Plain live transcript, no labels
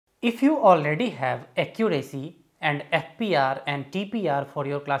If you already have accuracy and FPR and TPR for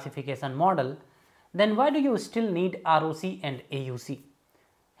your classification model, then why do you still need ROC and AUC?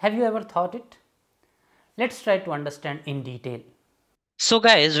 Have you ever thought it? Let's try to understand in detail. So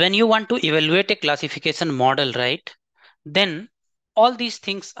guys, when you want to evaluate a classification model, right, then all these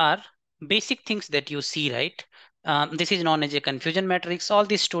things are basic things that you see, right? This is known as a confusion matrix. All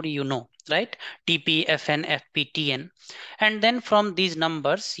this story you know, right? TP, FN, FP, TN. And then from these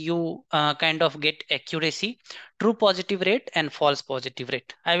numbers, you kind of get accuracy, true positive rate and false positive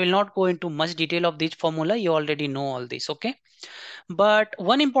rate. I will not go into much detail of this formula. You already know all this, okay? But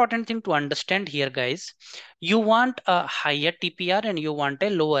one important thing to understand here, guys, you want a higher TPR and you want a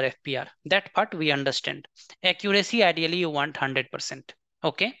lower FPR. That part we understand. Accuracy, ideally, you want 100%.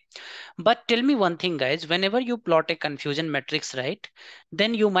 Okay. But tell me one thing, guys, whenever you plot a confusion matrix, right,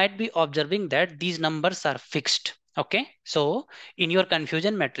 then you might be observing that these numbers are fixed. Okay. So in your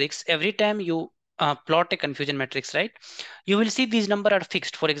confusion matrix, every time you plot a confusion matrix, right, you will see these numbers are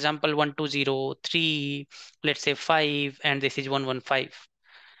fixed. For example, 1, 2, 0, 3, let's say 5, and this is 1, 1, 5.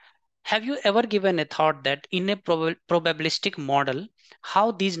 Have you ever given a thought that in a probabilistic model,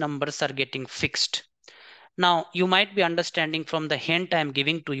 how these numbers are getting fixed? Now, you might be understanding from the hint I'm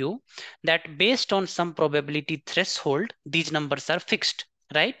giving to you that based on some probability threshold, these numbers are fixed,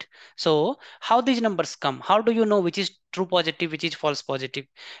 right? So how these numbers come? How do you know which is true positive, which is false positive?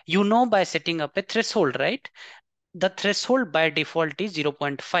 You know by setting up a threshold, right? The threshold by default is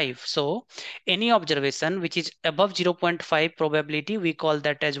 0.5. So any observation which is above 0.5 probability, we call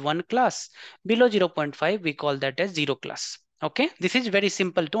that as one class. Below 0.5, we call that as zero class. Okay, this is very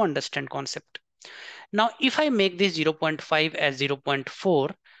simple to understand concept. Now, if I make this 0.5 as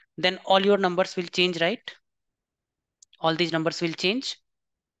 0.4, then all your numbers will change, right? All these numbers will change.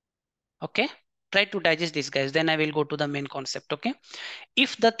 Okay, try to digest this, guys. Then I will go to the main concept. Okay,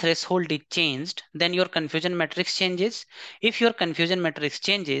 if the threshold is changed, then your confusion matrix changes. If your confusion matrix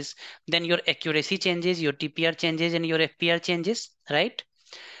changes, then your accuracy changes, your TPR changes, and your FPR changes, right?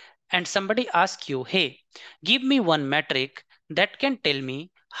 And somebody asks you, hey, give me one metric that can tell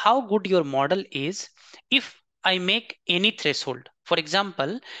me how good your model is if I make any threshold. For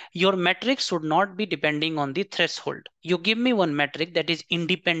example, your metric should not be depending on the threshold. You give me one metric that is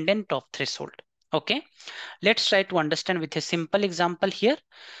independent of threshold. Okay, let's try to understand with a simple example here.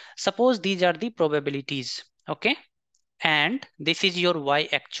 Suppose these are the probabilities. Okay, and this is your Y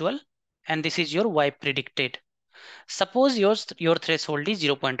actual and this is your Y predicted. Suppose your threshold is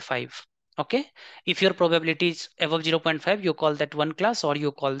 0.5. Okay, if your probability is above 0.5, you call that one class or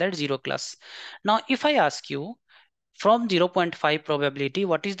you call that zero class. Now, if I ask you from 0.5 probability,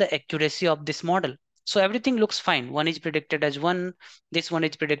 what is the accuracy of this model? So everything looks fine. One is predicted as 1. This one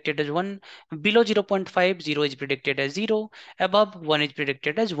is predicted as 1. Below 0.5, 0 is predicted as 0. Above 1 is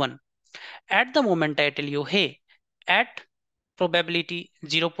predicted as 1. At the moment I tell you, hey, at probability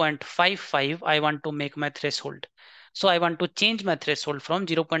 0.55, I want to make my threshold. So I want to change my threshold from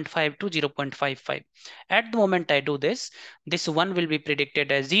 0.5 to 0.55. At the moment I do this, this one will be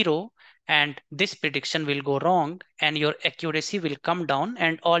predicted as 0 and this prediction will go wrong and your accuracy will come down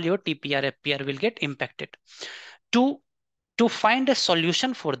and all your TPR, FPR will get impacted. To find a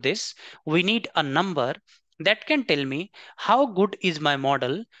solution for this, we need a number that can tell me how good is my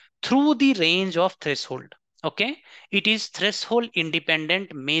model through the range of threshold. Okay, it is threshold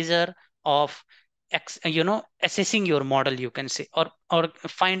independent measure of assessing your model, you can say, or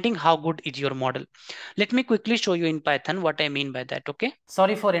finding how good is your model. Let me quickly show you in Python what I mean by that. Okay,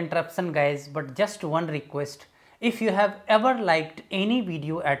 sorry for interruption, guys, but just one request. If you have ever liked any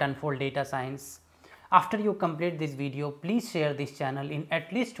video at Unfold Data Science, after you complete this video, please share this channel in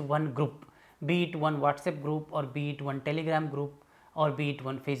at least one group, be it one WhatsApp group or be it one Telegram group or be it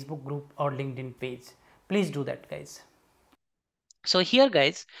one Facebook group or LinkedIn page. Please do that, guys. So here,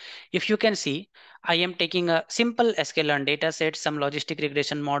 guys, if you can see, I am taking a simple sklearn data set, some logistic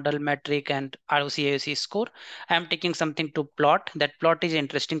regression model, metric, and ROC AUC score. I am taking something to plot. That plot is an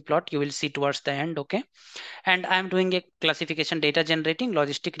interesting plot. You will see towards the end. Okay. And I'm doing a classification data generating,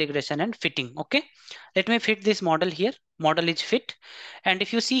 logistic regression, and fitting. Okay. Let me fit this model here. Model is fit. And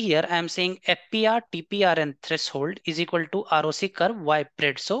if you see here, I'm saying FPR, TPR, and threshold is equal to ROC curve Y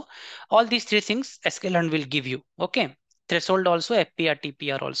pred. So all these three things sklearn will give you. Okay. Threshold also, FPR,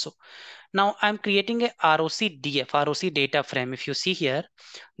 TPR also. Now I'm creating a ROC ROC data frame. If you see here,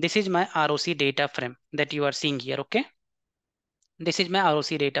 this is my ROC data frame that you are seeing here. Okay. This is my ROC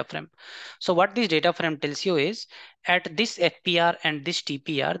data frame. So what this data frame tells you is at this FPR and this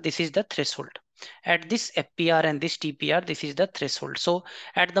TPR, this is the threshold. At this FPR and this TPR, this is the threshold. So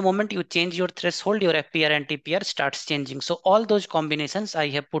at the moment you change your threshold, your FPR and TPR starts changing. So all those combinations I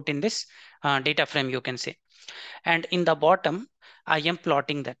have put in this data frame, you can say. And in the bottom, I am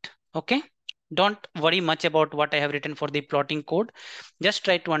plotting that. Okay. Don't worry much about what I have written for the plotting code. Just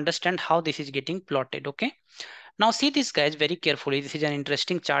try to understand how this is getting plotted. Okay. Now see this, guys, very carefully. This is an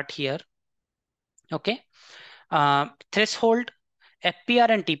interesting chart here. Okay. Threshold FPR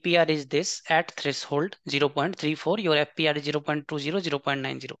and TPR is this. At threshold 0.34, your FPR is 0.20,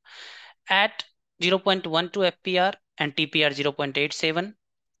 0.90. At 0.12 FPR and TPR 0.87,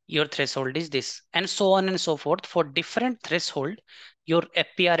 your threshold is this, and so on and so forth. For different threshold, your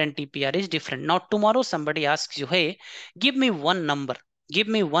FPR and TPR is different. Now tomorrow somebody asks you, hey, give me one number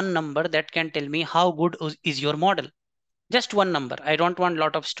that can tell me how good is your model. Just one number. I don't want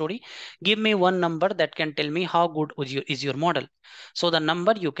lot of story. Give me one number that can tell me how good is your model. So the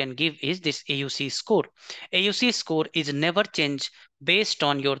number you can give is this AUC score. AUC score is never changed based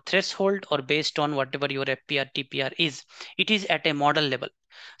on your threshold or based on whatever your FPR, TPR is. It is at a model level.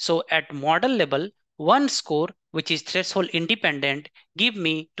 So at model level, one score, which is threshold independent, give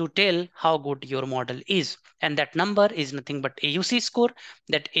me to tell how good your model is. And that number is nothing but AUC score.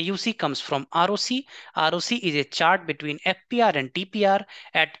 That AUC comes from ROC. ROC is a chart between FPR and TPR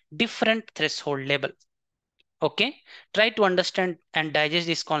at different threshold level. Okay, try to understand and digest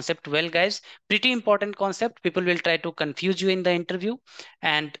this concept well, guys. Pretty important concept. People will try to confuse you in the interview,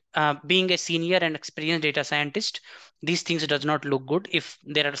 and being a senior and experienced data scientist, these things does not look good if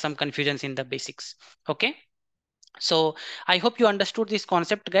there are some confusions in the basics. Okay. So I hope you understood this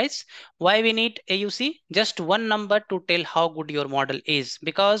concept, guys. Why we need AUC? Just one number to tell how good your model is,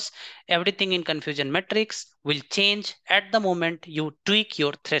 because everything in confusion metrics will change at the moment you tweak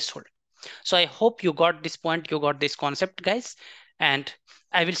your threshold. So I hope you got this point, you got this concept, guys. And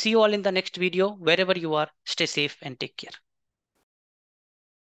I will see you all in the next video. Wherever you are, stay safe and take care.